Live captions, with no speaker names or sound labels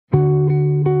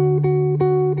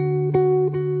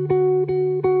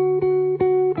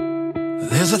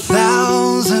There's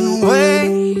 1,000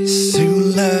 ways to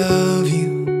love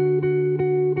you.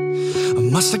 I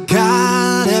must have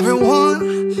got every one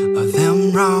of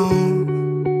them wrong.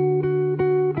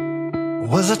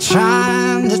 Was I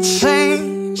trying to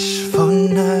change for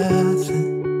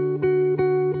nothing?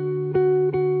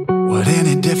 Would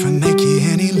any different make you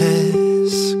any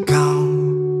less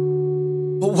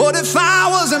gone? But what if I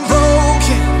wasn't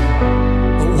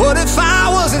broken? What if I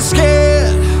wasn't scared?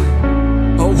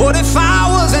 What if I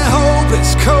wasn't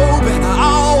hopeless, coping,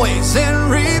 always in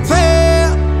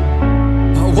repair?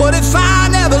 What if I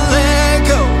never let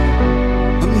go?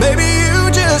 Maybe you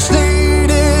just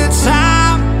needed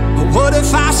time. What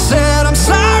if I said I'm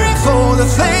sorry for the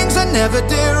things I never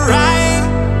did right?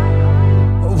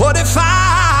 What if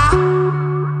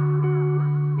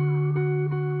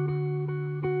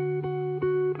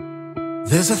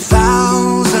There's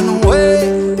 1,000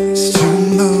 ways to